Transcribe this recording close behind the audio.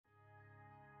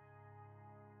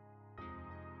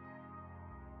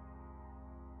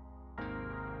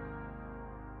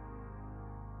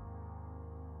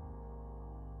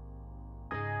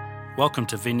Welcome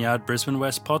to Vineyard Brisbane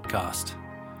West podcast.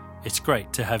 It's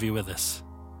great to have you with us.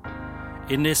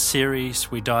 In this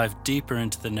series, we dive deeper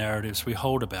into the narratives we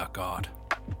hold about God.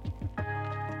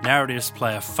 Narratives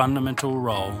play a fundamental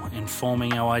role in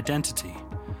forming our identity,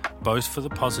 both for the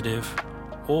positive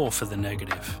or for the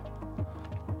negative.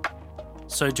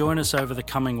 So join us over the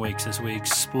coming weeks as we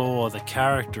explore the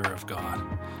character of God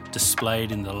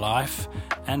displayed in the life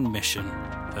and mission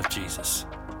of Jesus.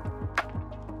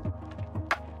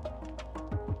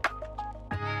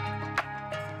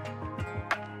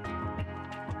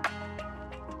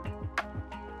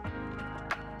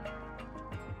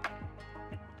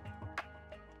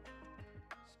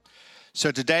 So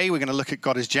today we're going to look at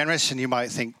God is generous, and you might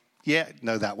think, yeah,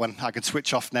 know that one. I can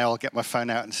switch off now. I'll get my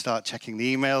phone out and start checking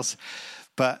the emails.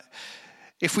 But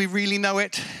if we really know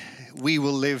it, we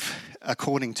will live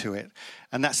according to it.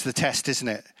 And that's the test, isn't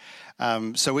it?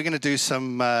 So we're going to do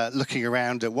some looking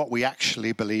around at what we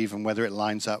actually believe and whether it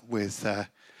lines up with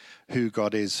who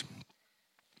God is.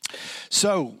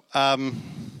 So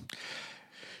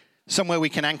somewhere we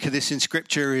can anchor this in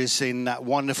Scripture is in that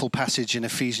wonderful passage in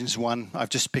Ephesians 1. I've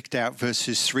just picked out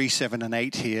verses 3, 7, and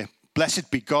 8 here. Blessed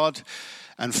be God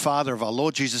and Father of our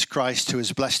Lord Jesus Christ, who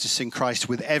has blessed us in Christ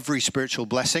with every spiritual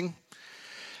blessing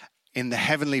in the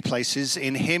heavenly places.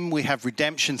 In him we have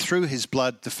redemption through his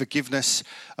blood, the forgiveness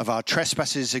of our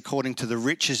trespasses according to the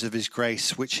riches of his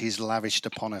grace, which he's lavished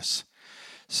upon us.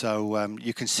 So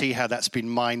you can see how that's been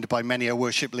mined by many a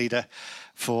worship leader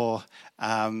for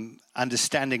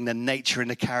understanding the nature and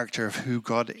the character of who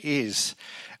God is.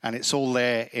 And it's all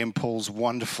there in Paul's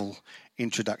wonderful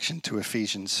introduction to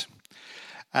Ephesians.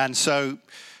 And so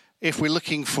if we're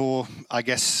looking for, I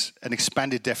guess, an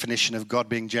expanded definition of God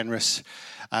being generous,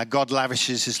 God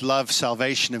lavishes his love,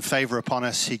 salvation, and favor upon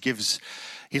us.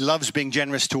 He loves being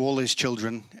generous to all his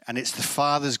children, and it's the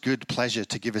Father's good pleasure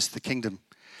to give us the kingdom.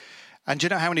 And do you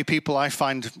know how many people I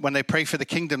find when they pray for the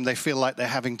kingdom, they feel like they're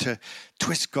having to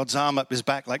twist God's arm up his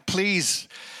back, like, please,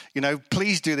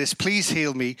 please do this, please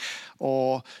heal me,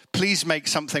 or please make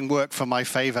something work for my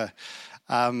favor.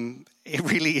 It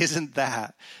really isn't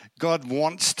that. God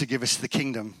wants to give us the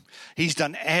kingdom. He's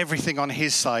done everything on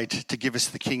his side to give us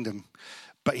the kingdom.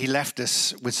 But he left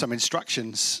us with some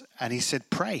instructions, and he said,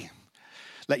 pray.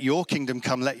 Let your kingdom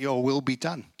come, let your will be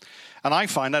done. And I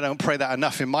find I don't pray that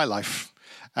enough in my life.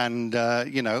 And,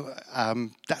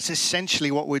 that's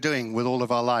essentially what we're doing with all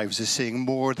of our lives, is seeing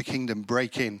more of the kingdom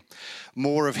break in,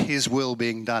 more of his will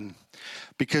being done.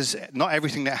 Because not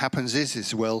everything that happens is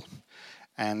his will.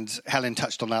 And Helen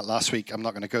touched on that last week. I'm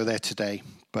not going to go there today.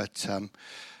 But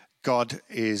God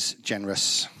is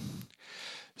generous.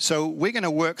 So we're going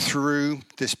to work through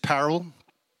this parable.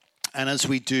 And as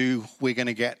we do, we're going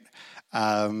to get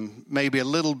maybe a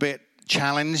little bit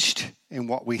challenged in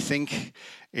what we think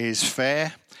is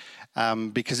fair,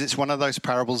 because it's one of those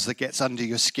parables that gets under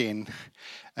your skin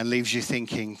and leaves you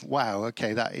thinking, wow,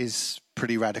 okay, that is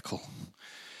pretty radical.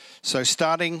 So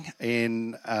starting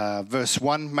in verse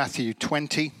 1, Matthew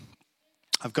 20,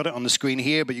 I've got it on the screen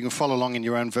here, but you can follow along in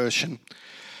your own version.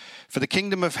 For the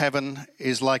kingdom of heaven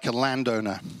is like a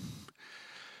landowner.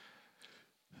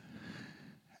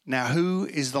 Now, who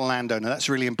is the landowner? That's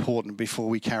really important before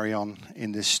we carry on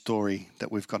in this story,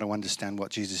 that we've got to understand what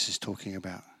Jesus is talking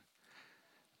about.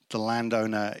 The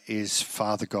landowner is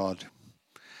Father God.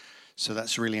 So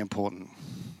that's really important.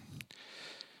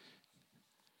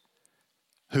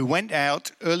 Who went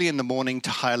out early in the morning to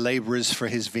hire laborers for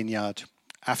his vineyard.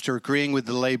 After agreeing with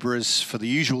the laborers for the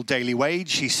usual daily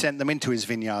wage, he sent them into his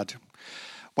vineyard.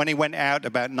 When he went out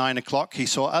about 9 o'clock, he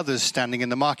saw others standing in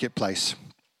the marketplace.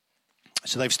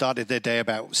 So they've started their day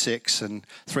about 6, and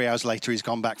 3 hours later he's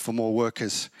gone back for more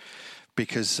workers,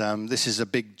 because this is a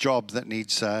big job that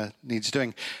needs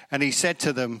doing. And he said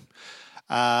to them,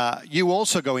 you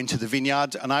also go into the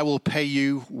vineyard, and I will pay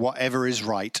you whatever is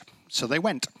right. So they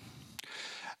went.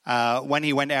 When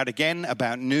he went out again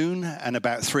about noon and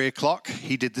about 3 o'clock,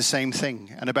 he did the same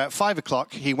thing. And about 5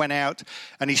 o'clock, he went out,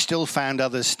 and he still found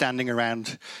others standing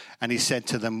around. And he said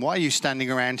to them, why are you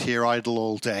standing around here idle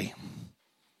all day?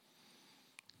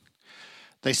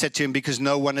 They said to him, because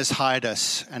no one has hired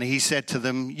us. And he said to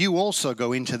them, you also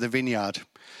go into the vineyard.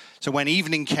 So when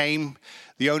evening came,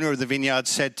 the owner of the vineyard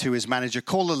said to his manager,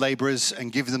 call the laborers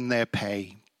and give them their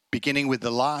pay, beginning with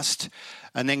the last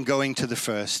and then going to the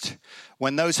first.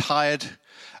 When those hired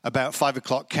about 5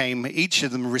 o'clock came, each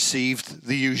of them received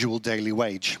the usual daily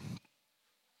wage.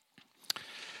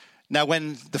 Now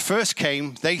when the first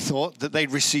came, they thought that they'd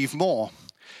receive more,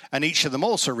 and each of them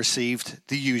also received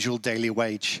the usual daily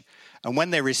wage. And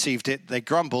when they received it, they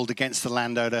grumbled against the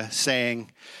landowner, saying,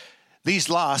 These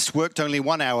last worked only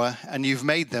 1 hour, and you've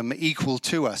made them equal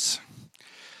to us,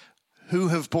 who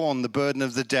have borne the burden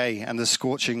of the day and the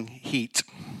scorching heat.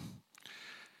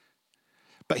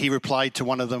 But he replied to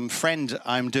one of them, "Friend,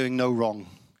 I am doing no wrong.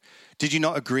 Did you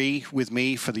not agree with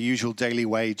me for the usual daily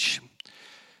wage?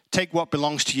 Take what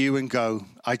belongs to you and go.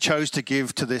 I chose to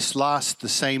give to this last the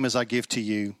same as I give to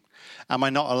you. Am I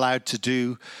not allowed to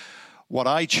do what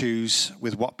I choose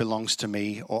with what belongs to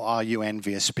me, or are you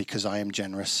envious because I am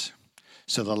generous?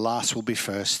 So the last will be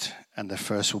first, and the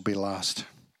first will be last."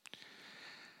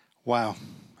 Wow,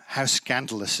 how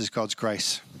scandalous is God's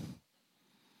grace.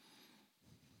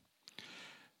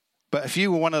 But if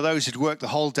you were one of those who'd worked the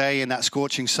whole day in that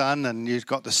scorching sun and you've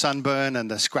got the sunburn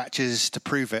and the scratches to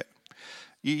prove it,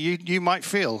 you might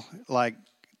feel like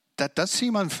that does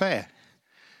seem unfair.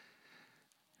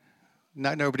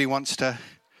 No, nobody wants to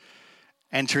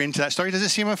enter into that story. Does it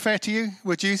seem unfair to you?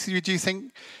 Would you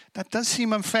think that does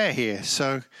seem unfair here?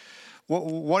 So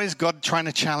what is God trying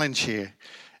to challenge here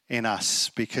in us?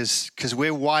 Because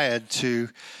we're wired to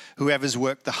whoever's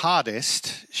worked the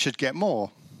hardest should get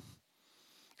more.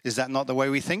 Is that not the way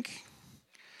we think?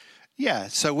 Yeah,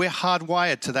 so we're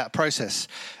hardwired to that process.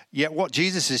 Yet what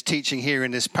Jesus is teaching here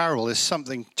in this parable is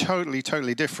something totally,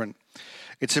 totally different.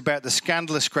 It's about the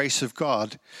scandalous grace of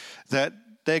God, that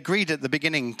they agreed at the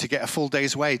beginning to get a full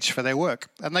day's wage for their work,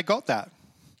 and they got that.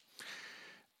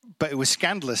 But it was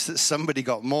scandalous that somebody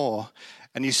got more.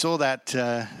 And you saw that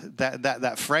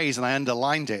phrase, and I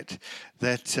underlined it,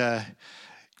 that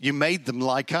you made them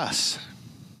like us.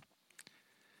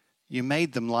 You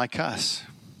made them like us.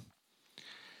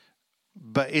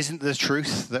 But isn't the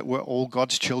truth that we're all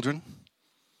God's children?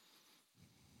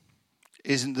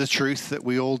 Isn't the truth that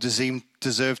we all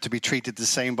deserve to be treated the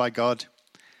same by God?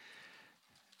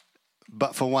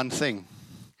 But for one thing,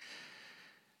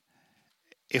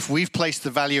 if we've placed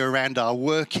the value around our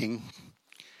working,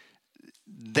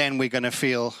 then we're going to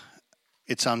feel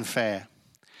it's unfair.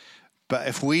 But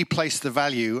if we place the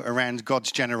value around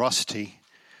God's generosity,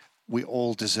 we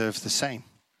all deserve the same.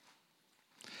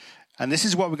 And this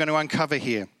is what we're going to uncover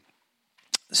here.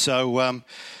 So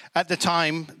at the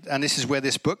time, and this is where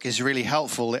this book is really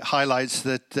helpful, it highlights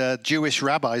that Jewish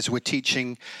rabbis were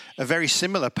teaching a very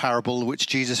similar parable which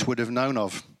Jesus would have known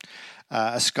of.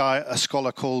 A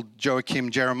scholar called Joachim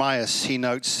Jeremias, he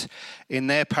notes, in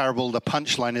their parable, the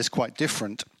punchline is quite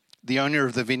different. The owner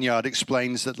of the vineyard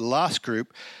explains that the last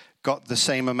group got the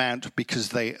same amount because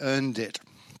they earned it.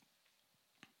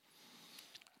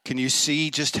 Can you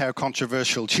see just how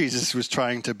controversial Jesus was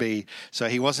trying to be? So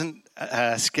he wasn't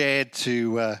scared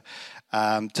to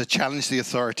challenge the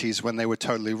authorities when they were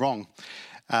totally wrong.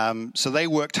 So they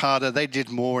worked harder. They did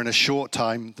more in a short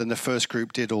time than the first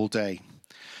group did all day.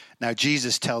 Now,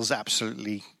 Jesus tells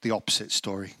absolutely the opposite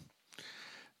story.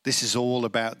 This is all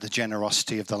about the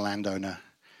generosity of the landowner,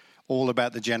 all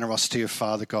about the generosity of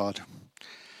Father God.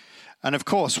 And of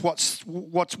course, what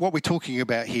we're talking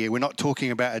about here, we're not talking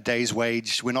about a day's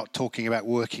wage. We're not talking about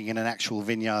working in an actual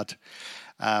vineyard.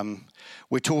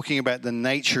 We're talking about the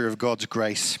nature of God's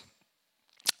grace.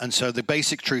 And so the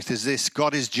basic truth is this: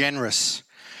 God is generous,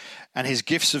 and his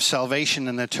gifts of salvation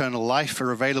and eternal life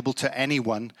are available to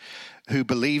anyone who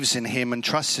believes in him and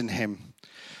trusts in him,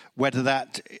 whether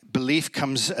that belief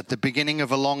comes at the beginning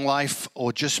of a long life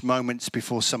or just moments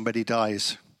before somebody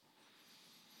dies.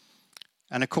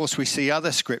 And of course, we see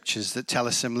other scriptures that tell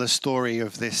a similar story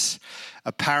of this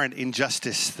apparent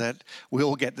injustice that we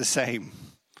all get the same.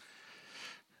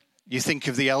 You think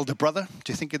of the elder brother.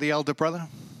 Do you think of the elder brother?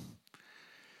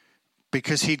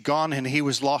 Because he'd gone and he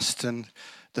was lost, and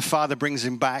the father brings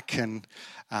him back. And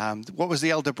what was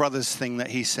the elder brother's thing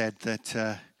that he said?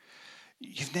 That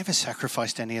you've never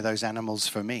sacrificed any of those animals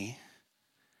for me.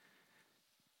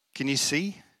 Can you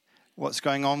see what's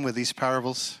going on with these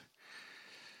parables?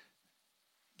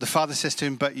 The father says to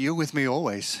him, "But you're with me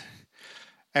always.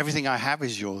 Everything I have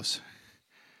is yours."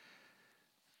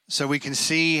 So we can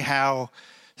see how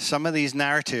some of these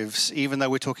narratives, even though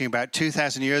we're talking about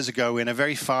 2,000 years ago in a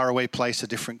very far away place, a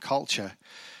different culture,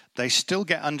 they still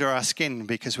get under our skin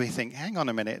because we think, hang on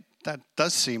a minute, that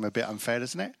does seem a bit unfair,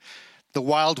 doesn't it? The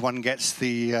wild one gets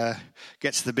the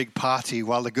big party,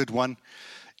 while the good one,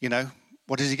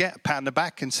 what does he get? A pat on the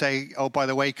back and say, "Oh, by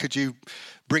the way, could you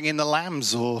bring in the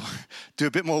lambs or do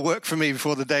a bit more work for me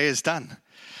before the day is done?"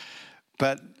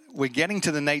 But we're getting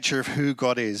to the nature of who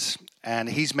God is, and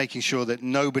he's making sure that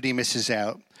nobody misses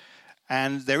out.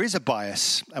 And there is a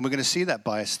bias, and we're going to see that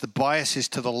bias. The bias is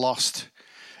to the lost,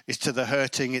 it's to the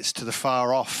hurting, it's to the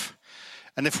far off.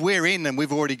 And if we're in and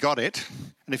we've already got it,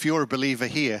 and if you're a believer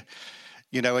here,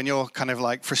 and you're kind of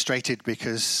like frustrated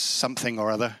because something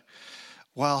or other,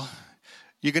 well,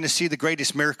 You're going to see the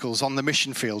greatest miracles on the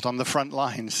mission field, on the front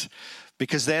lines,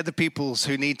 because they're the peoples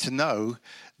who need to know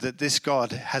that this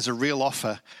God has a real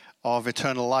offer of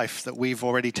eternal life that we've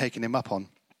already taken him up on.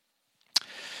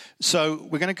 So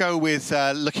we're going to go with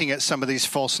looking at some of these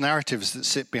false narratives that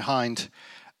sit behind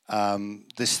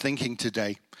this thinking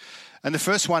today. And the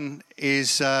first one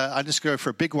is, I'll just go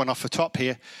for a big one off the top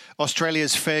here,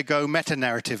 Australia's fair go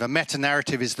meta-narrative. A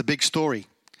meta-narrative is the big story.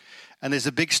 And there's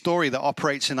a big story that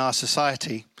operates in our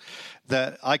society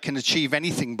that I can achieve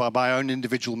anything by my own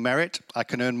individual merit. I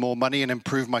can earn more money and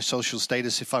improve my social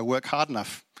status if I work hard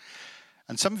enough.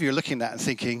 And some of you are looking at that and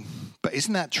thinking, but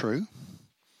isn't that true?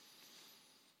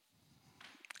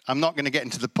 I'm not going to get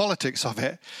into the politics of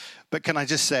it, but can I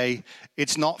just say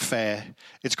it's not fair.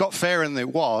 It's got fairer than it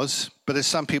was, but there's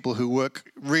some people who work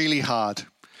really hard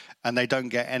and they don't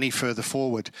get any further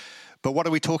forward. But what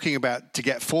are we talking about to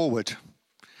get forward?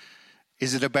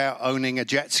 Is it about owning a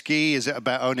jet ski? Is it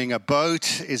about owning a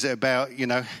boat? Is it about,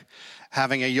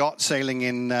 having a yacht sailing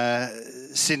in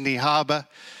Sydney Harbour?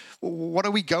 What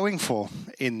are we going for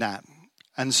in that?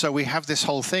 And so we have this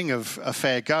whole thing of a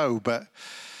fair go, but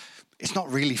it's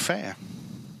not really fair.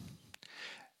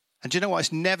 And do you know what?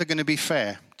 It's never going to be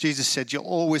fair. Jesus said, you'll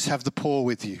always have the poor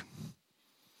with you.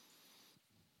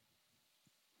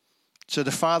 So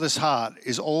the Father's heart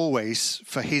is always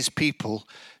for his people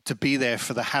to be there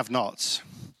for the have-nots.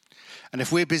 And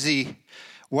if we're busy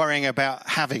worrying about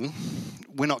having,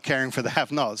 we're not caring for the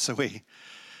have-nots, are we?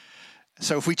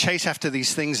 So if we chase after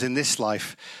these things in this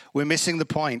life, we're missing the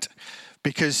point.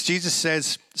 Because Jesus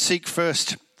says, seek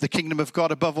first the kingdom of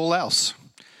God above all else.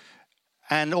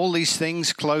 And all these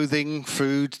things, clothing,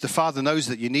 food, the Father knows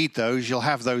that you need those. You'll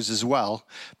have those as well.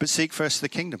 But seek first the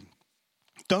kingdom.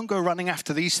 Don't go running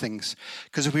after these things.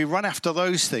 Because if we run after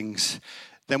those things,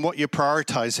 then what you're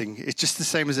prioritizing is just the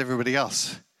same as everybody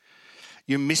else.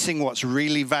 You're missing what's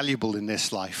really valuable in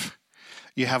this life.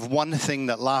 You have one thing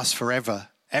that lasts forever.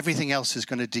 Everything else is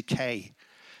going to decay,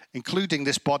 including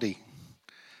this body.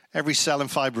 Every cell and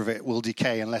fiber of it will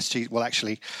decay unless,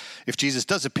 if Jesus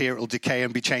does appear, it will decay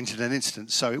and be changed in an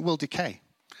instant. So it will decay.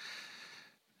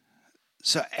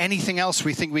 So anything else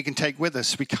we think we can take with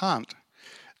us, we can't.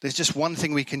 There's just one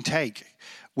thing we can take,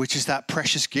 which is that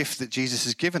precious gift that Jesus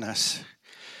has given us.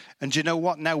 And do you know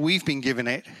what? Now we've been given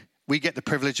it. We get the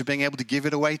privilege of being able to give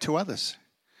it away to others.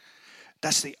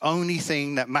 That's the only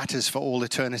thing that matters for all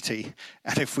eternity.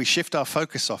 And if we shift our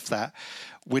focus off that,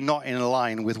 we're not in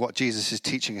line with what Jesus is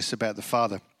teaching us about the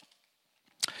Father.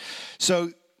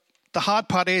 So the hard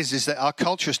part is that our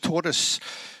culture has taught us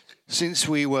since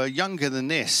we were younger than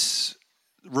this,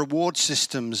 reward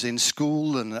systems in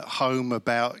school and at home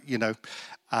about,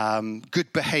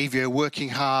 good behavior, working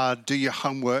hard, do your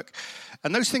homework.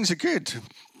 And those things are good,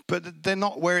 but they're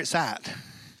not where it's at.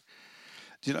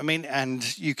 Do you know what I mean?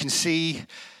 And you can see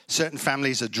certain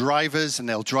families are drivers and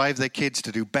they'll drive their kids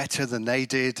to do better than they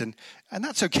did. And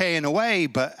that's okay in a way,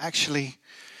 but actually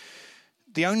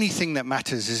the only thing that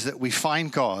matters is that we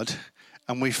find God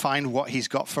and we find what he's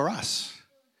got for us.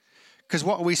 Because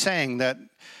what are we saying? That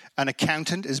an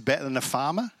accountant is better than a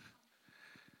farmer?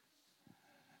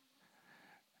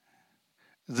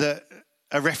 That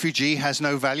a refugee has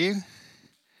no value?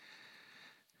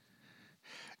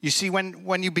 You see,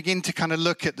 when you begin to kind of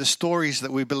look at the stories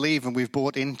that we believe and we've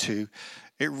bought into,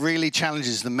 it really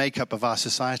challenges the makeup of our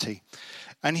society.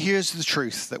 And here's the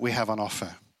truth that we have on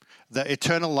offer. That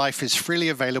eternal life is freely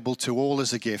available to all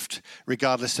as a gift,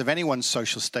 regardless of anyone's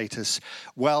social status,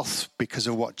 wealth, because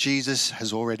of what Jesus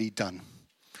has already done.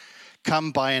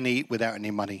 Come, buy and eat without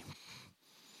any money.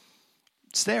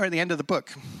 It's there at the end of the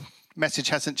book. Message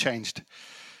hasn't changed.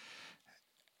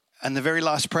 And the very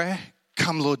last prayer,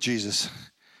 come, Lord Jesus.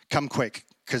 Come quick,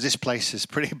 because this place is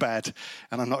pretty bad,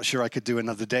 and I'm not sure I could do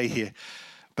another day here.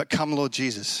 But come, Lord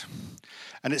Jesus.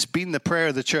 And it's been the prayer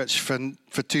of the church for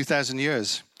 2,000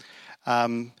 years.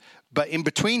 But in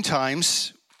between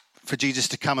times, for Jesus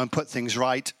to come and put things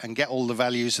right and get all the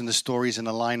values and the stories in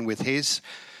line with his,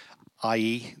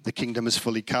 i.e. the kingdom has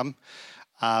fully come,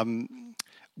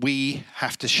 we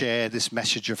have to share this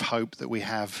message of hope that we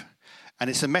have. And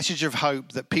it's a message of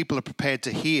hope that people are prepared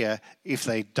to hear if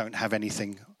they don't have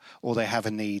anything or they have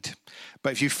a need.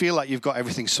 But if you feel like you've got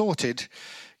everything sorted,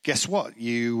 guess what?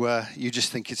 You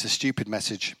just think it's a stupid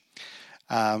message.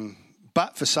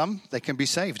 But for some, they can be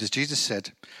saved, as Jesus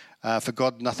said. For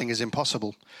God, nothing is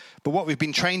impossible. But what we've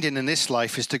been trained in this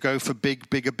life is to go for big,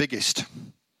 bigger, biggest.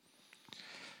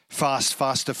 Fast,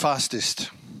 faster,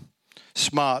 fastest.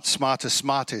 Smart, smarter,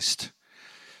 smartest.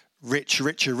 Rich,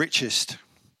 richer, richest.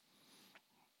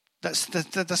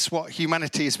 That's what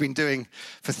humanity has been doing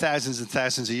for thousands and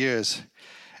thousands of years.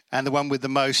 And the one with the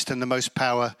most and the most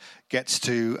power gets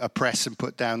to oppress and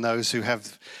put down those who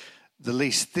have the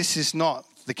least. This is not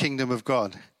the kingdom of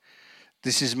God.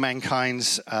 This is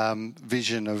mankind's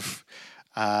vision of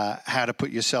how to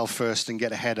put yourself first and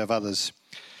get ahead of others.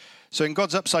 So in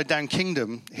God's upside down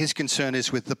kingdom, his concern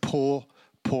is with the poor,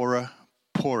 poorer,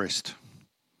 poorest.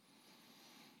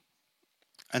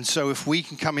 And so if we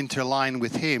can come into line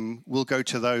with him, we'll go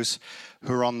to those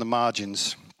who are on the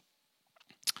margins.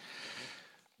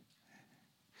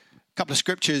 A couple of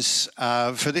scriptures.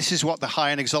 For this is what the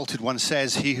high and exalted one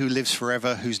says, he who lives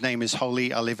forever, whose name is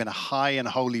holy. I live in a high and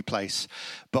holy place,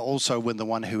 but also with the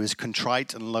one who is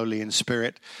contrite and lowly in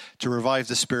spirit, to revive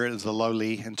the spirit of the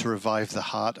lowly and to revive the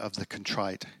heart of the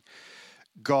contrite.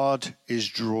 God is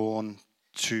drawn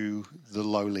to the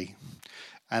lowly.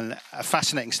 And a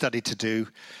fascinating study to do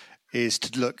is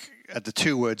to look at the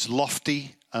two words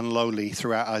lofty and lowly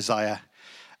throughout Isaiah.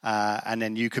 And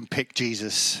then you can pick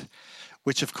Jesus,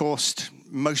 which of course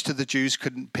most of the Jews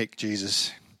couldn't pick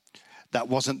Jesus. That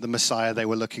wasn't the Messiah they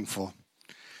were looking for.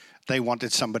 They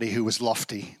wanted somebody who was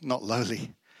lofty, not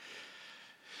lowly.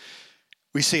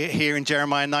 We see it here in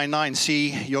Jeremiah 9:9. See,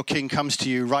 your king comes to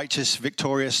you, righteous,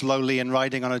 victorious, lowly, and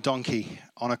riding on a donkey,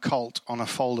 on a colt, on a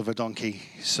foal of a donkey.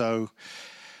 So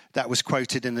that was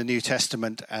quoted in the New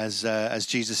Testament as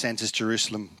Jesus enters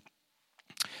Jerusalem.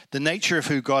 The nature of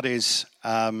who God is,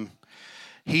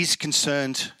 he's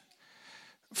concerned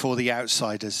for the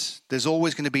outsiders. There's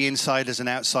always going to be insiders and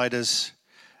outsiders.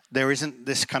 There isn't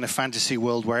this kind of fantasy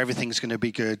world where everything's going to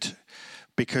be good,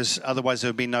 because otherwise there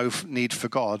would be no need for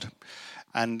God.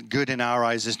 And good in our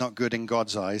eyes is not good in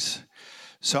God's eyes.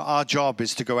 So our job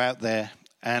is to go out there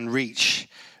and reach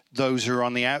those who are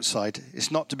on the outside.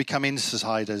 It's not to become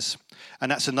insiders.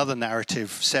 And that's another narrative.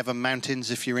 7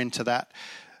 mountains, if you're into that,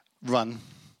 run.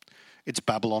 It's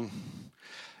Babylon.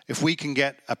 If we can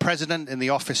get a president in the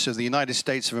office of the United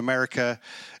States of America,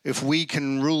 if we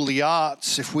can rule the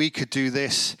arts, if we could do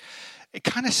this, it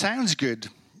kind of sounds good,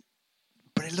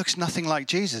 but it looks nothing like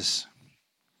Jesus.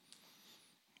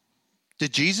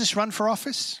 Did Jesus run for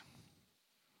office?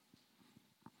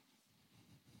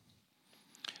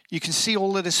 You can see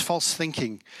all of this false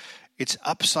thinking. It's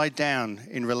upside down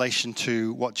in relation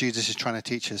to what Jesus is trying to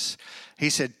teach us. He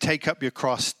said, take up your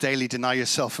cross, daily deny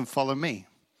yourself and follow me.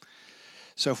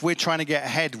 So if we're trying to get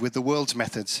ahead with the world's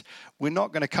methods, we're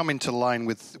not going to come into line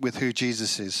with who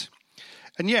Jesus is.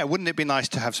 And yeah, wouldn't it be nice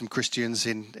to have some Christians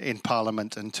in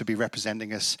Parliament and to be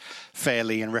representing us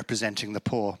fairly and representing the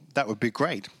poor? That would be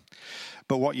great.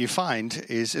 But what you find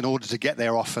is in order to get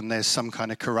there, often there's some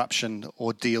kind of corruption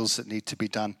or deals that need to be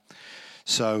done.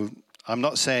 So I'm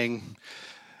not saying,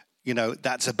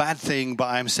 that's a bad thing, but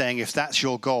I'm saying if that's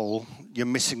your goal, you're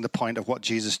missing the point of what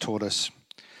Jesus taught us.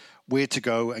 We're to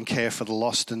go and care for the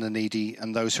lost and the needy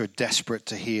and those who are desperate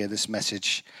to hear this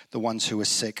message, the ones who are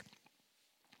sick.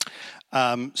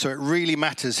 So it really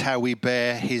matters how we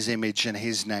bear his image and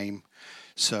his name.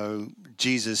 So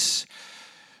Jesus,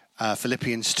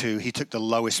 Philippians 2, he took the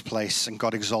lowest place and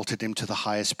God exalted him to the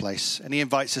highest place. And he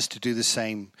invites us to do the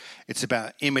same. It's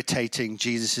about imitating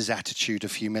Jesus' attitude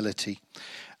of humility.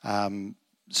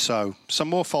 So some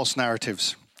more false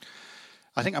narratives.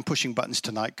 I think I'm pushing buttons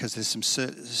tonight because there's some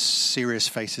serious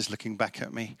faces looking back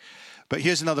at me. But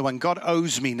here's another one. God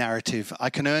owes me narrative. I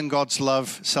can earn God's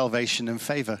love, salvation, and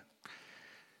favor.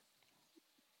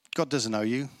 God doesn't owe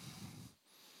you.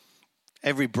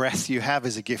 Every breath you have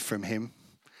is a gift from him.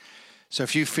 So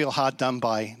if you feel hard done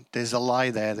by, there's a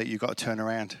lie there that you've got to turn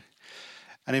around.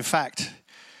 And in fact,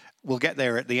 we'll get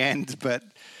there at the end, but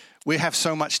we have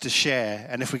so much to share.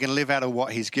 And if we can live out of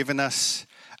what he's given us,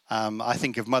 I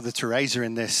think of Mother Teresa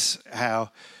in this,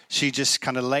 how she just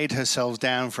kind of laid herself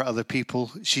down for other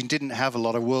people. She didn't have a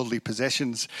lot of worldly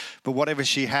possessions, but whatever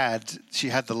she had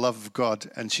the love of God,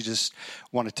 and she just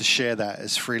wanted to share that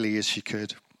as freely as she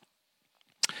could.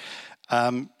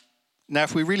 Now,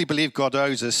 if we really believe God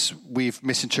owes us, we've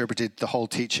misinterpreted the whole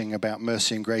teaching about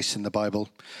mercy and grace in the Bible.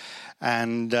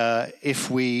 And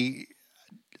if we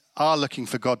are looking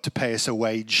for God to pay us a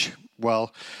wage,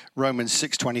 well, Romans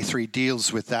 6:23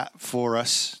 deals with that for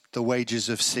us. The wages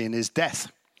of sin is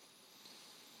death.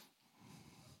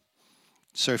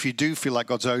 So if you do feel like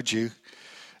God's owed you,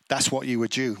 that's what you were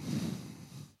due.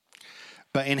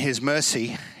 But in his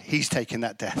mercy, he's taken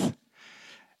that death.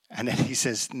 And then he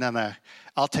says, no,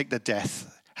 I'll take the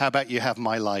death. How about you have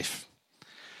my life?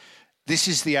 This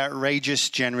is the outrageous,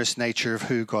 generous nature of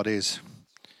who God is.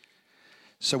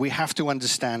 So we have to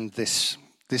understand this.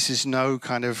 This is no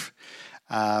kind of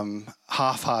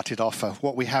half-hearted offer.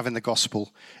 What we have in the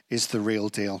gospel is the real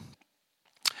deal.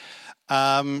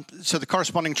 So the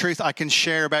corresponding truth, I can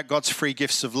share about God's free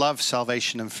gifts of love,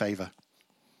 salvation, and favor.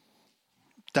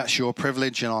 That's your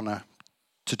privilege and honor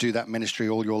to do that ministry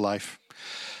all your life.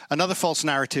 Another false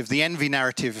narrative, the envy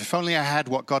narrative. If only I had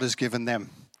what God has given them.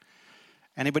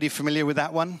 Anybody familiar with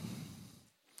that one?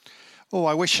 Oh,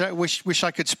 I wish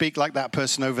I could speak like that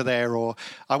person over there, or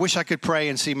I wish I could pray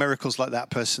and see miracles like that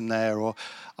person there, or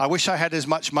I wish I had as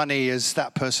much money as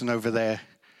that person over there.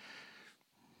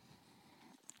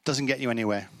 Doesn't get you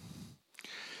anywhere.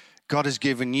 God has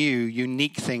given you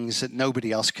unique things that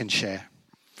nobody else can share.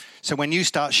 So when you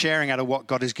start sharing out of what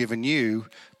God has given you,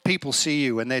 people see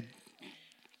you and they're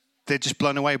just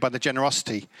blown away by the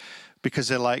generosity, because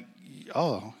they're like,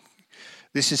 oh,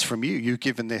 this is from you. You've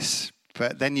given this.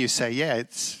 But then you say, yeah,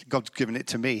 it's God's given it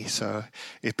to me, so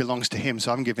it belongs to him,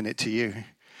 so I'm giving it to you.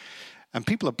 And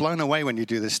people are blown away when you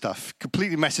do this stuff.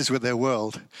 Completely messes with their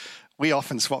world. We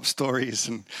often swap stories,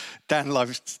 and Dan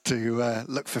loves to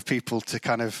look for people to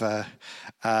kind of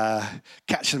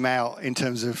catch them out in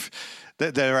terms of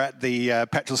they're at the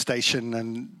petrol station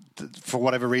and for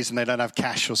whatever reason they don't have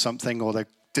cash or something, or they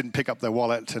didn't pick up their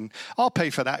wallet, and I'll pay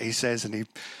for that, he says, and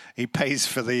he pays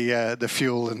for the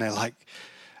fuel, and they're like,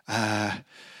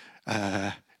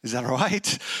 is that all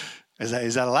right? Is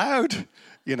that allowed?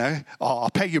 You know, I'll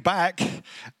pay you back.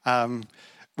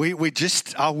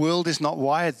 Our world is not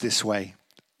wired this way.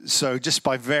 So just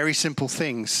by very simple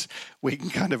things, we can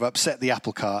kind of upset the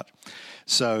apple cart.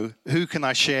 So who can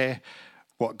I share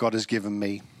what God has given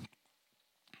me?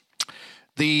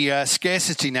 The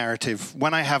scarcity narrative,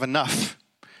 when I have enough,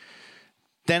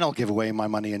 then I'll give away my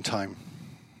money and time.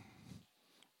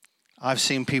 I've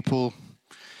seen people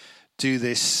do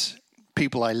this,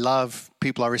 people I love,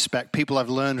 people I respect, people I've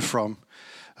learned from,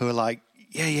 who are like,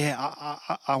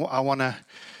 I want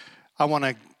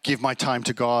to give my time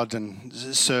to God and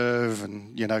serve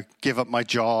and, give up my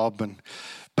job and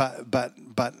but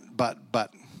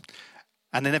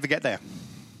and they never get there.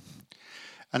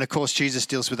 And of course Jesus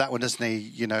deals with that one, doesn't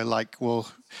he?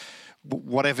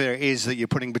 Whatever it is that you're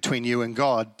putting between you and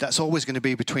God, that's always going to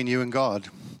be between you and God.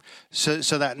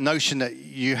 So that notion that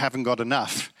you haven't got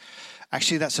enough,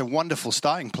 actually that's a wonderful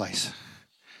starting place.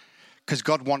 Because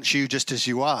God wants you just as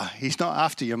you are. He's not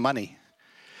after your money.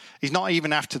 He's not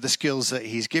even after the skills that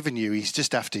he's given you. He's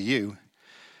just after you.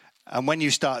 And when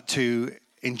you start to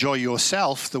enjoy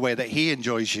yourself the way that he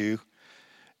enjoys you,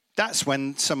 that's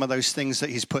when some of those things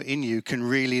that he's put in you can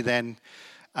really then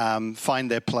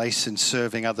find their place in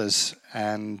serving others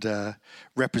and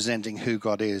representing who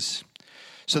God is.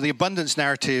 So the abundance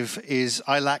narrative is,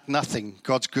 I lack nothing.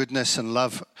 God's goodness and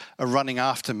love are running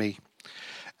after me.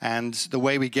 And the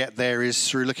way we get there is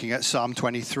through looking at Psalm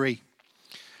 23.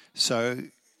 So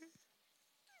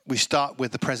we start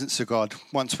with the presence of God.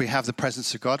 Once we have the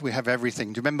presence of God, we have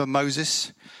everything. Do you remember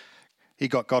Moses? He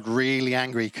got God really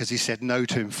angry because he said no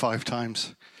to him 5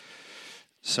 times.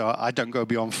 So I don't go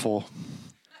beyond 4.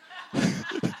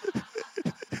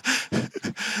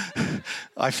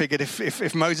 I figured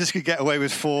if Moses could get away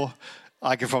with 4,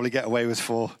 I could probably get away with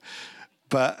 4.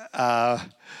 But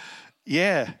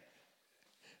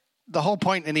the whole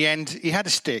point in the end, he had a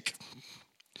stick.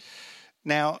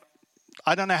 Now,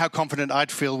 I don't know how confident I'd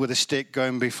feel with a stick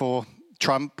going before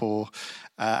Trump or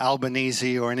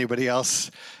Albanese or anybody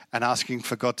else and asking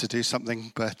for God to do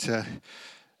something. But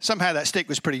somehow that stick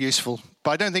was pretty useful.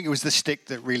 But I don't think it was the stick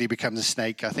that really becomes a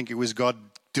snake. I think it was God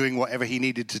doing whatever he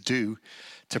needed to do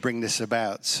to bring this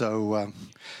about. So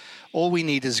all we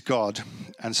need is God.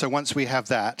 And so once we have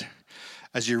that,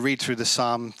 as you read through the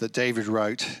psalm that David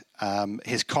wrote,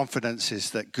 his confidence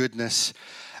is that goodness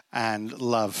and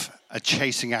love are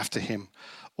chasing after him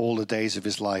all the days of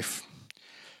his life.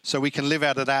 So we can live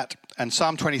out of that. And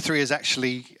Psalm 23 is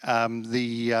actually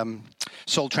the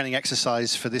soul training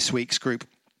exercise for this week's group.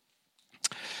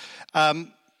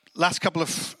 Last couple of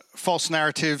false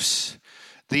narratives.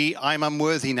 The I'm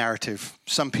unworthy narrative.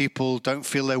 Some people don't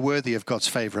feel they're worthy of God's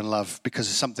favor and love because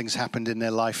something's happened in their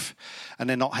life and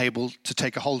they're not able to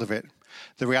take a hold of it.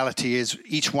 The reality is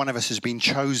each one of us has been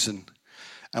chosen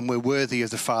and we're worthy of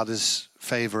the Father's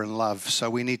favor and love. So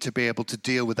we need to be able to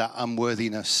deal with that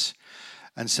unworthiness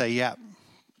and say, yeah,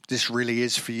 this really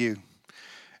is for you.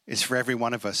 It's for every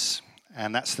one of us.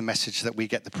 And that's the message that we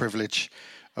get the privilege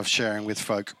of sharing with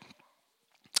folk.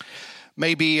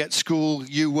 Maybe at school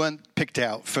you weren't picked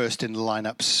out first in the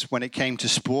lineups when it came to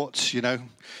sports,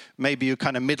 Maybe you're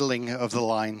kind of middling of the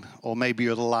line, or maybe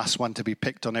you're the last one to be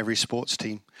picked on every sports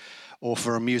team, or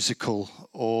for a musical,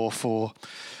 or for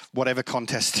whatever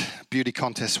contest, beauty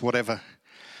contest, whatever.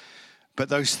 But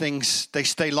those things, they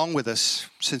stay long with us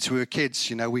since we were kids.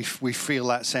 We feel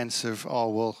that sense of,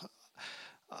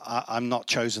 I'm not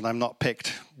chosen, I'm not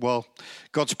picked. Well,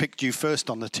 God's picked you first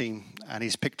on the team, and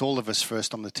he's picked all of us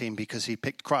first on the team because he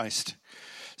picked Christ.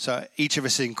 So each of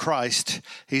us in Christ,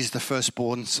 he's the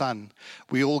firstborn son.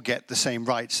 We all get the same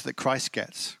rights that Christ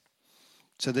gets.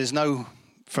 So there's no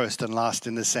first and last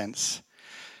in the sense.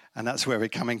 And that's where we're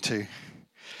coming to.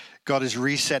 God is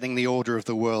resetting the order of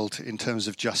the world in terms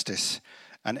of justice,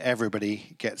 and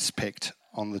everybody gets picked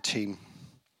on the team.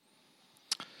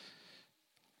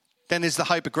 Then there's the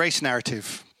hyper grace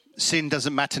narrative. Sin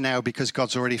doesn't matter now because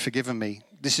God's already forgiven me.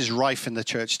 This is rife in the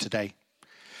church today.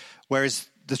 Whereas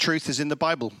the truth is in the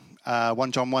Bible.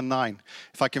 1 John 1:9.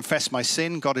 If I confess my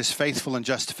sin, God is faithful and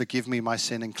just to forgive me my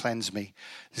sin and cleanse me.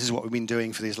 This is what we've been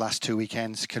doing for these last 2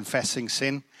 weekends, confessing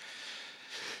sin.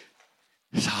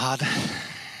 It's hard.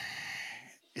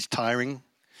 It's tiring.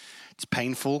 It's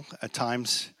painful at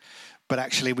times. But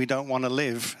actually, we don't want to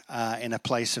live in a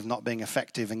place of not being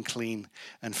effective and clean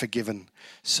and forgiven.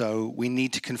 So we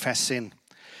need to confess sin.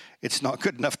 It's not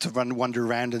good enough to wander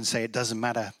around and say it doesn't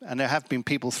matter. And there have been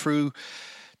people through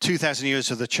 2,000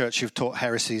 years of the church who've taught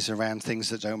heresies around things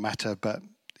that don't matter. But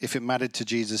if it mattered to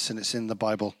Jesus and it's in the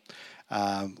Bible,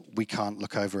 we can't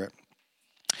look over it.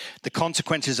 The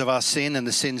consequences of our sin and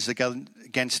the sins that go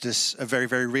against us are very,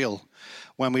 very real.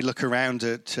 When we look around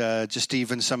at just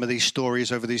even some of these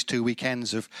stories over these 2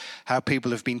 weekends of how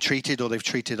people have been treated or they've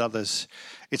treated others,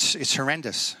 it's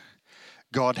horrendous.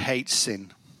 God hates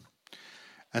sin.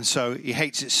 And so he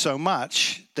hates it so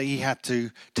much that he had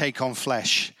to take on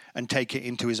flesh and take it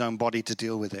into his own body to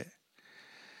deal with it.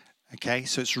 Okay,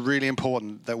 so it's really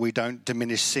important that we don't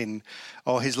diminish sin.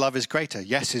 Oh, his love is greater.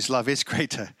 Yes, his love is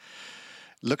greater.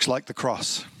 Looks like the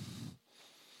cross.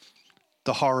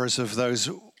 The horrors of those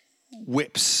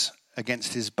whips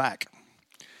against his back.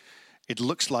 It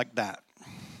looks like that.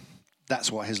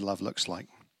 That's what his love looks like.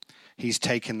 He's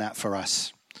taken that for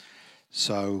us.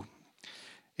 So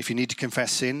if you need to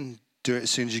confess sin, do it as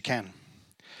soon as you can.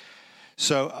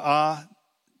 So our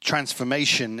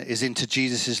transformation is into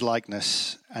Jesus'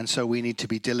 likeness. And so we need to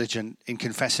be diligent in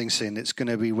confessing sin. It's going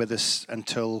to be with us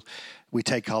until we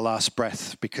take our last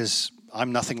breath, because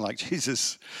I'm nothing like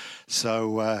Jesus.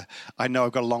 So I know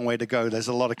I've got a long way to go. There's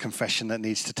a lot of confession that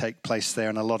needs to take place there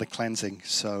and a lot of cleansing.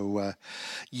 So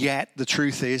yet the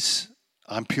truth is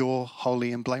I'm pure,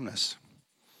 holy, and blameless.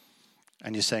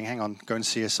 And you're saying, hang on, go and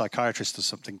see a psychiatrist or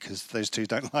something, because those two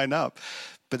don't line up.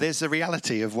 But there's the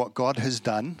reality of what God has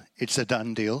done. It's a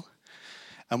done deal.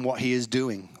 And what he is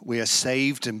doing. We are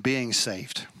saved and being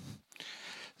saved.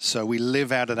 So we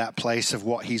live out of that place of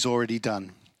what he's already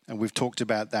done. And we've talked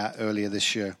about that earlier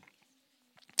this year.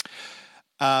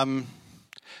 The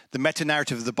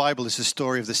meta-narrative of the Bible is the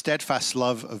story of the steadfast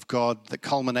love of God that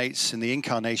culminates in the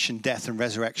incarnation, death, and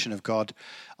resurrection of God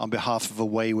on behalf of a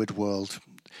wayward world.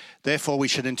 Therefore, we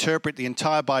should interpret the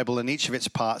entire Bible and each of its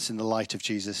parts in the light of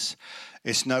Jesus.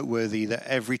 It's noteworthy that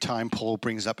every time Paul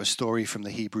brings up a story from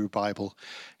the Hebrew Bible,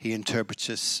 he interprets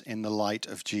it in the light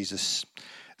of Jesus.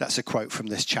 That's a quote from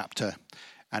this chapter.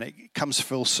 And it comes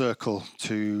full circle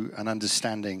to an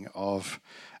understanding of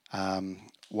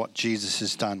what Jesus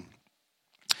has done.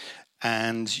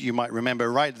 And you might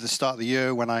remember right at the start of the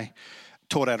year when I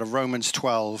taught out of Romans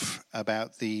 12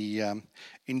 about the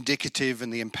indicative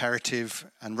and the imperative.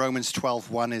 And Romans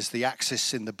 12:1 is the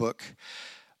axis in the book.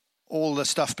 All the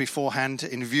stuff beforehand,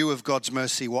 in view of God's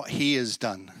mercy, what he has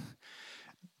done.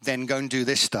 Then go and do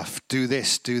this stuff. Do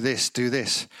this, do this, do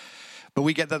this. But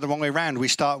we get that the wrong way around. We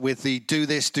start with the do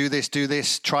this, do this, do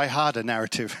this, try harder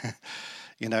narrative,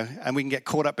 and we can get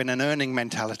caught up in an earning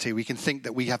mentality. We can think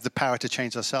that we have the power to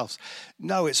change ourselves.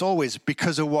 No, it's always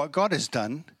because of what God has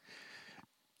done.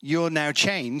 You're now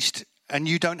changed and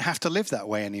you don't have to live that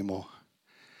way anymore.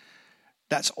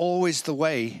 That's always the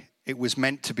way it was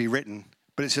meant to be written.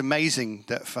 But it's amazing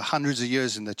that for hundreds of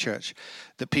years in the church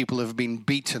that people have been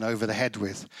beaten over the head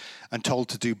with and told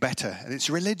to do better. And it's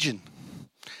religion.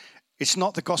 It's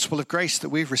not the gospel of grace that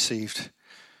we've received.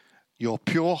 You're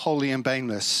pure, holy, and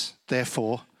blameless.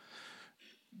 Therefore,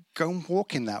 go and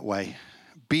walk in that way.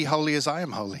 Be holy as I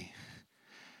am holy.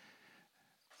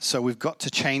 So we've got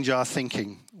to change our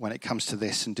thinking when it comes to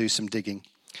this and do some digging.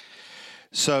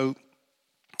 So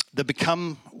the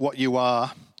become what you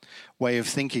are way of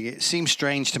thinking, it seems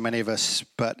strange to many of us,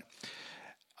 but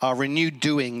our renewed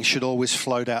doing should always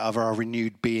float out of our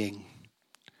renewed being.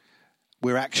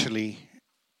 We're actually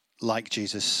like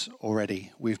Jesus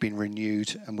already. We've been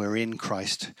renewed and we're in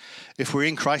Christ. If we're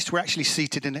in Christ, we're actually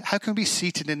seated in it. How can we be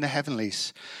seated in the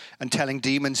heavenlies and telling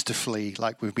demons to flee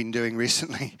like we've been doing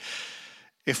recently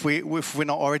if we're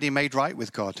not already made right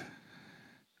with God?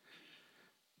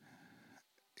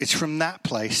 It's from that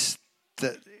place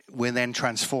that we're then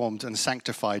transformed and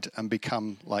sanctified and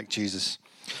become like Jesus.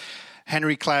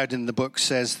 Henry Cloud in the book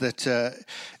says that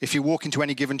if you walk into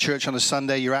any given church on a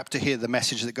Sunday, you're apt to hear the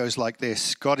message that goes like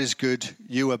this: God is good,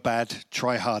 you are bad,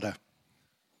 try harder.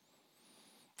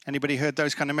 Anybody heard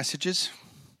those kind of messages?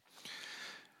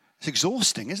 It's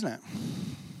exhausting, isn't it?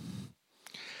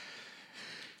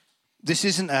 This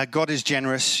isn't a God is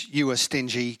generous, you are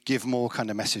stingy, give more kind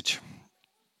of message.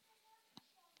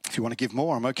 If you want to give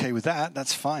more, I'm okay with that.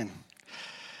 That's fine.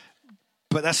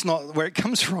 But that's not where it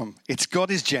comes from. It's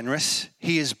God is generous.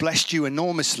 He has blessed you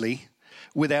enormously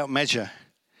without measure.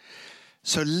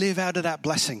 So live out of that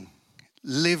blessing.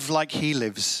 Live like he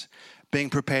lives, being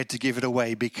prepared to give it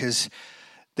away, because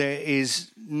there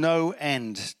is no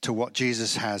end to what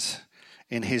Jesus has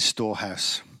in his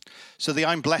storehouse. So the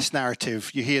I'm blessed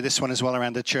narrative, you hear this one as well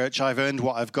around the church. I've earned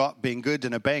what I've got, being good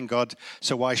and obeying God,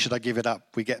 so why should I give it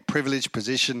up? We get privileged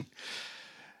position.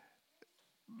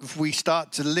 If we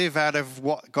start to live out of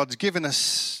what God's given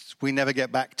us, we never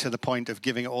get back to the point of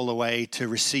giving it all away to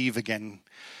receive again.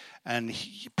 And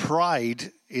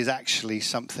pride is actually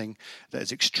something that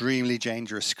is extremely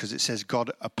dangerous, because it says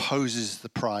God opposes the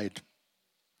proud,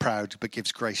 but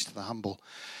gives grace to the humble.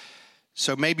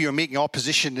 So maybe you're meeting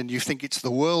opposition and you think it's the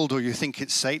world or you think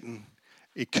it's Satan.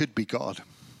 It could be God.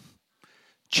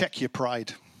 Check your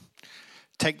pride.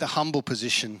 Take the humble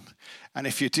position. And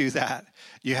if you do that,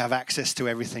 you have access to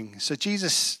everything. So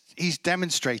Jesus, he's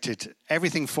demonstrated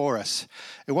everything for us.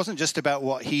 It wasn't just about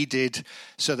what he did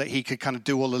so that he could kind of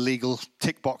do all the legal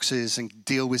tick boxes and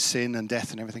deal with sin and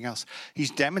death and everything else.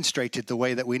 He's demonstrated the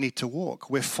way that we need to walk.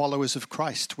 We're followers of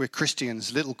Christ. We're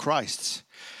Christians, little Christs.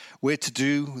 We're to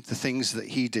do the things that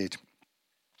he did.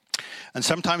 And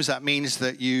sometimes that means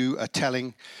that you are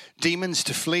telling demons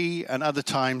to flee, and other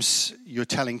times you're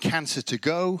telling cancer to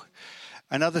go,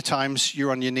 and other times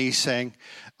you're on your knees saying,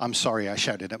 I'm sorry I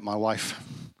shouted at my wife.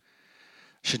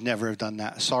 Should never have done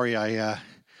that. Sorry I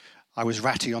was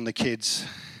ratty on the kids.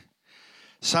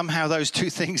 Somehow those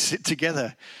two things sit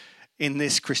together in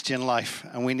this Christian life,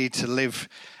 and we need to live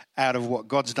out of what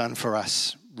God's done for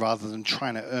us rather than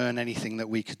trying to earn anything that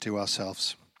we could do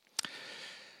ourselves.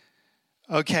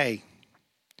 Okay.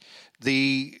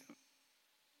 This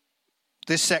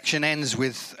section ends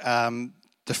with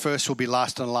the first will be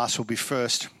last and the last will be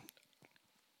first.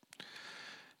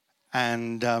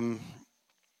 And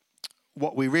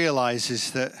what we realize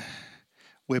is that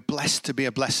we're blessed to be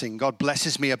a blessing. God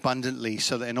blesses me abundantly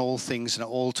so that in all things and at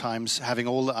all times, having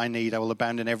all that I need, I will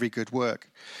abound in every good work.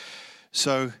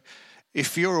 So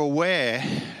if you're aware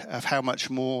of how much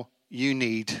more you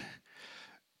need,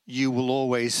 you will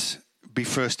always be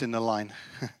first in the line.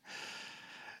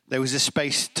 There was a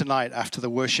space tonight after the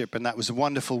worship, and that was a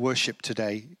wonderful worship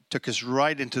today. Took us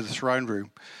right into the throne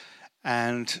room.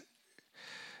 And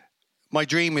my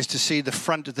dream is to see the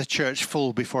front of the church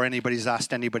full before anybody's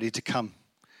asked anybody to come,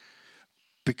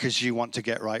 because you want to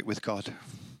get right with God.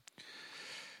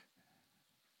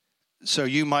 So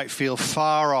you might feel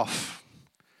far off,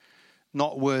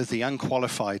 not worthy,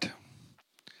 unqualified,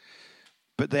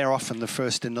 but they're often the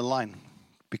first in the line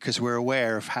because we're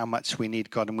aware of how much we need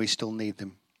God and we still need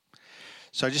them.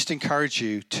 So I just encourage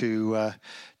you to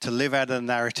live out a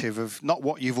narrative of not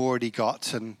what you've already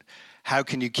got and how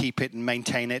can you keep it and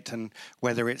maintain it, and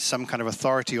whether it's some kind of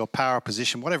authority or power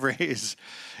position, whatever it is,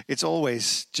 it's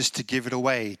always just to give it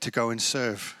away, to go and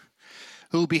serve.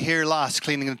 Who will be here last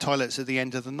cleaning the toilets at the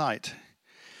end of the night?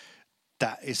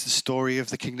 That is the story of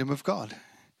the kingdom of God.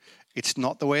 It's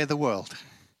not the way of the world.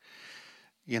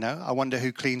 You know, I wonder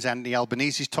who cleans Anthony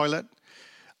Albanese's toilet.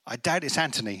 I doubt it's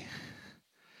Anthony.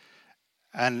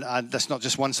 And that's not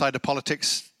just one side of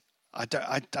politics. I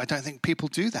don't think people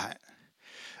do that.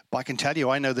 But I can tell you,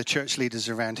 I know the church leaders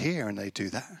around here, and they do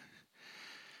that.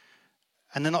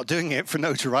 And they're not doing it for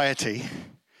notoriety.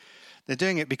 They're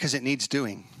doing it because it needs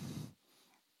doing.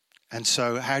 And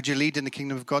so how do you lead in the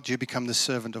kingdom of God? You become the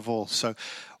servant of all. So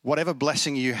whatever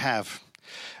blessing you have.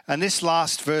 And this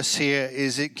last verse here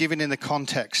is it given in the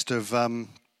context of the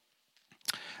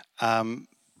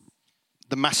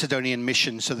Macedonian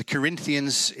mission. So the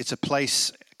Corinthians, it's a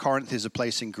place, Corinth is a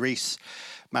place in Greece.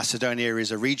 Macedonia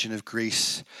is a region of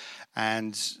Greece.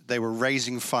 And they were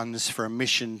raising funds for a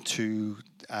mission to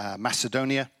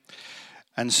Macedonia.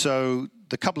 And so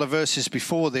the couple of verses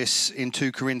before this in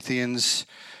 2 Corinthians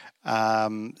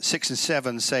 6 and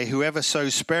 7 say, whoever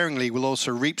sows sparingly will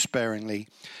also reap sparingly.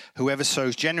 Whoever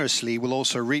sows generously will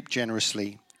also reap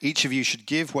generously. Each of you should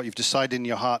give what you've decided in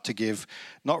your heart to give,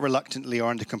 not reluctantly or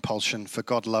under compulsion, for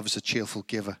God loves a cheerful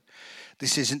giver.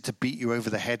 This isn't to beat you over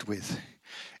the head with.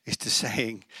 It's to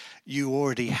saying you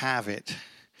already have it.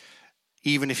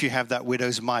 Even if you have that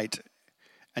widow's mite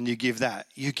and you give that,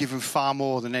 you give them far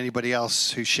more than anybody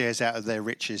else who shares out of their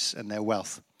riches and their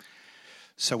wealth.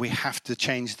 So we have to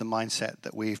change the mindset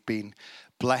that we've been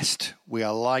blessed, we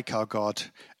are like our God,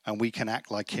 and we can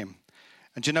act like him.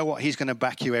 And do you know what? He's going to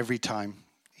back you every time.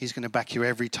 He's going to back you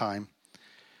every time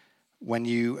when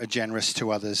you are generous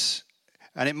to others.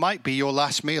 And it might be your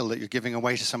last meal that you're giving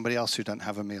away to somebody else who don't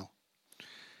have a meal.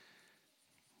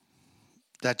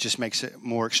 That just makes it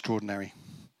more extraordinary.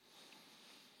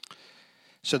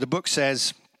 So the book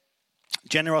says,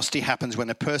 generosity happens when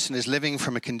a person is living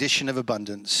from a condition of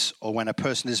abundance or when a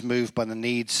person is moved by the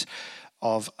needs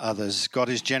of others. God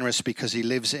is generous because he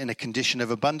lives in a condition of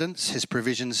abundance. His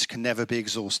provisions can never be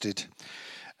exhausted.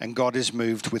 And God is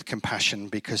moved with compassion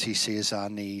because he sees our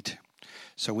need.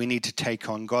 So we need to take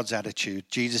on God's attitude,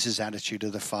 Jesus' attitude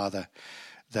of the Father,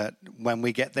 that when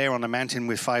we get there on a mountain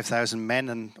with 5,000 men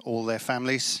and all their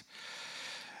families,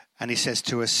 and he says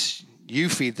to us, you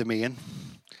feed them, Ian.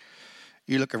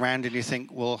 You look around and you think,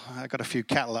 well, I got a few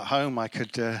cattle at home I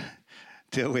could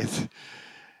deal with.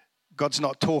 God's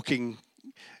not talking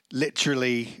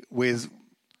literally with,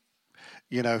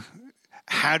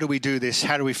 how do we do this?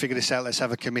 How do we figure this out? Let's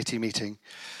have a committee meeting.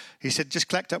 He said, just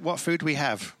collect up what food we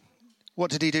have. What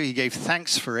did he do? He gave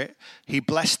thanks for it. He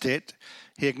blessed it.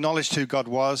 He acknowledged who God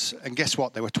was. And guess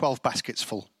what? There were 12 baskets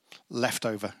full left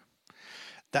over.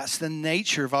 That's the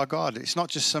nature of our God. It's not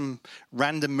just some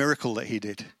random miracle that he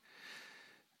did.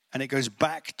 And it goes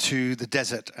back to the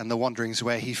desert and the wanderings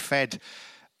where he fed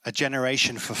a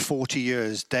generation for 40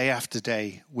 years, day after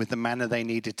day, with the manna they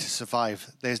needed to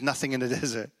survive. There's nothing in the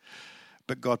desert,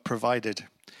 but God provided.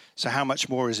 So how much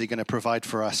more is he going to provide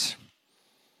for us?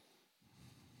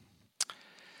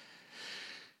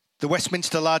 The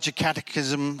Westminster Larger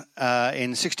Catechism in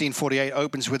 1648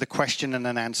 opens with a question and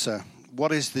an answer.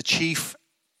 What is the chief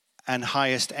and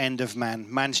highest end of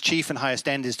man? Man's chief and highest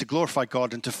end is to glorify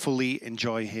God and to fully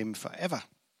enjoy him forever.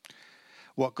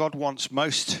 What God wants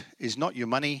most is not your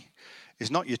money, is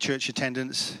not your church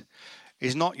attendance,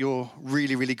 is not your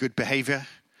really, really good behavior.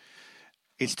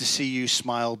 It's to see you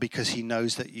smile because he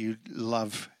knows that you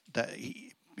love,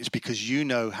 it's because you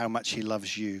know how much he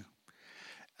loves you.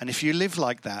 And if you live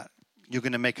like that, you're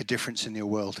going to make a difference in your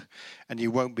world, and you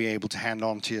won't be able to hang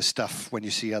on to your stuff when you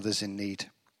see others in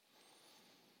need.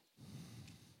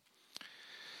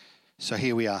 So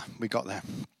here we are. We got there.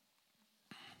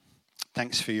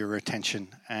 Thanks for your attention.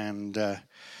 And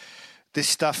this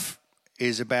stuff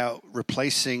is about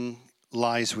replacing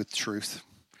lies with truth.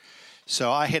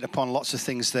 So I hit upon lots of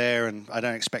things there, and I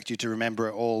don't expect you to remember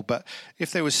it all. But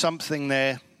if there was something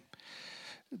there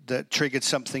that triggered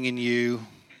something in you,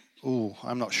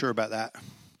 I'm not sure about that,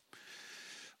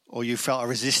 or you felt a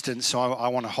resistance, so I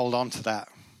want to hold on to that,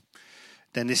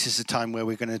 then this is the time where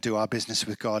we're going to do our business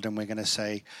with God, and we're going to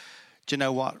say, do you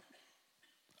know what?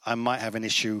 I might have an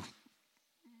issue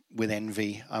with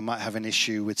envy. I might have an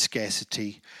issue with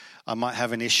scarcity. I might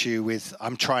have an issue with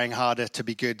I'm trying harder to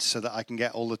be good so that I can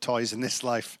get all the toys in this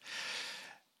life.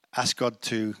 Ask God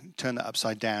to turn that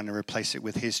upside down and replace it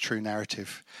with his true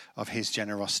narrative of his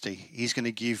generosity. He's going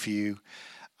to give you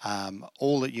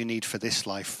all that you need for this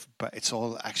life, but it's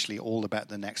all about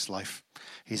the next life.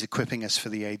 He's equipping us for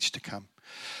the age to come.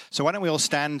 So why don't we all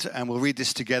stand and we'll read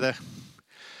this together.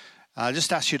 I'll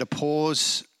just ask you to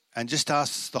pause and just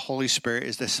ask the Holy Spirit,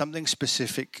 is there something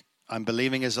specific I'm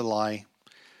believing is a lie?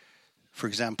 For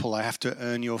example, I have to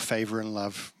earn your favor and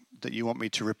love that you want me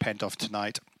to repent of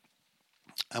tonight.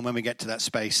 And when we get to that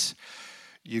space,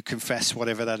 you confess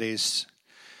whatever that is.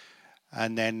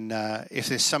 And then if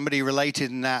there's somebody related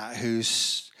in that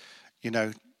who's,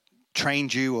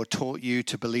 trained you or taught you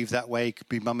to believe that way, it could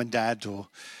be mum and dad or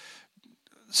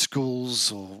schools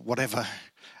or whatever.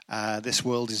 This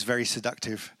world is very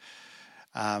seductive.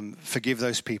 Forgive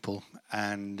those people,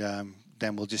 and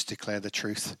then we'll just declare the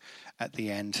truth at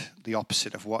the end, the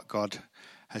opposite of what God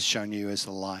has shown you as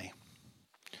a lie.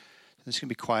 I'm just going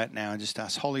to be quiet now and just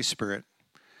ask, Holy Spirit,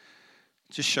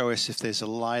 just show us if there's a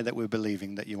lie that we're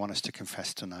believing that you want us to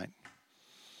confess tonight.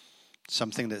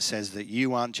 Something that says that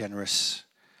you aren't generous,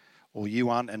 or you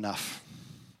aren't enough,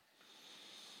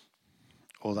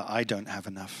 or that I don't have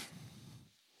enough.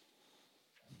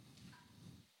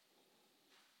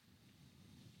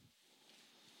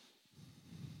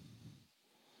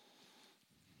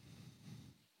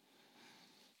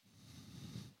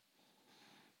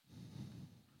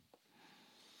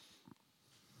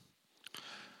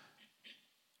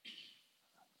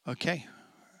 Okay,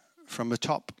 from the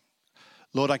top.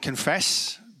 Lord, I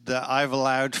confess that I've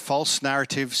allowed false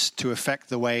narratives to affect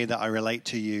the way that I relate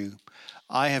to you.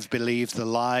 I have believed the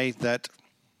lie that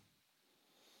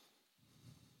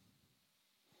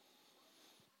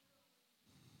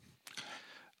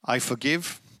I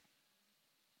forgive,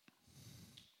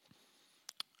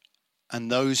 and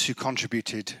those who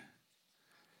contributed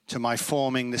to my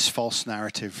forming this false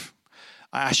narrative.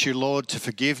 I ask you, Lord, to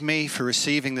forgive me for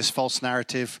receiving this false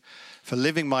narrative, for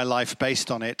living my life based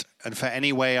on it, and for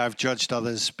any way I've judged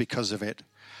others because of it.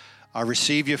 I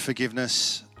receive your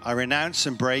forgiveness. I renounce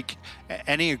and break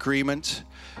any agreement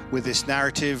with this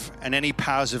narrative and any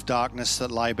powers of darkness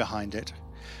that lie behind it.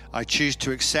 I choose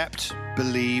to accept,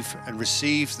 believe, and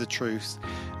receive the truth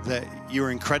that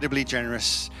you're incredibly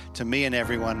generous to me and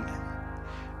everyone,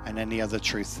 and any other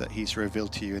truth that he's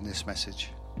revealed to you in this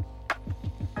message.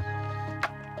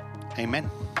 Amen.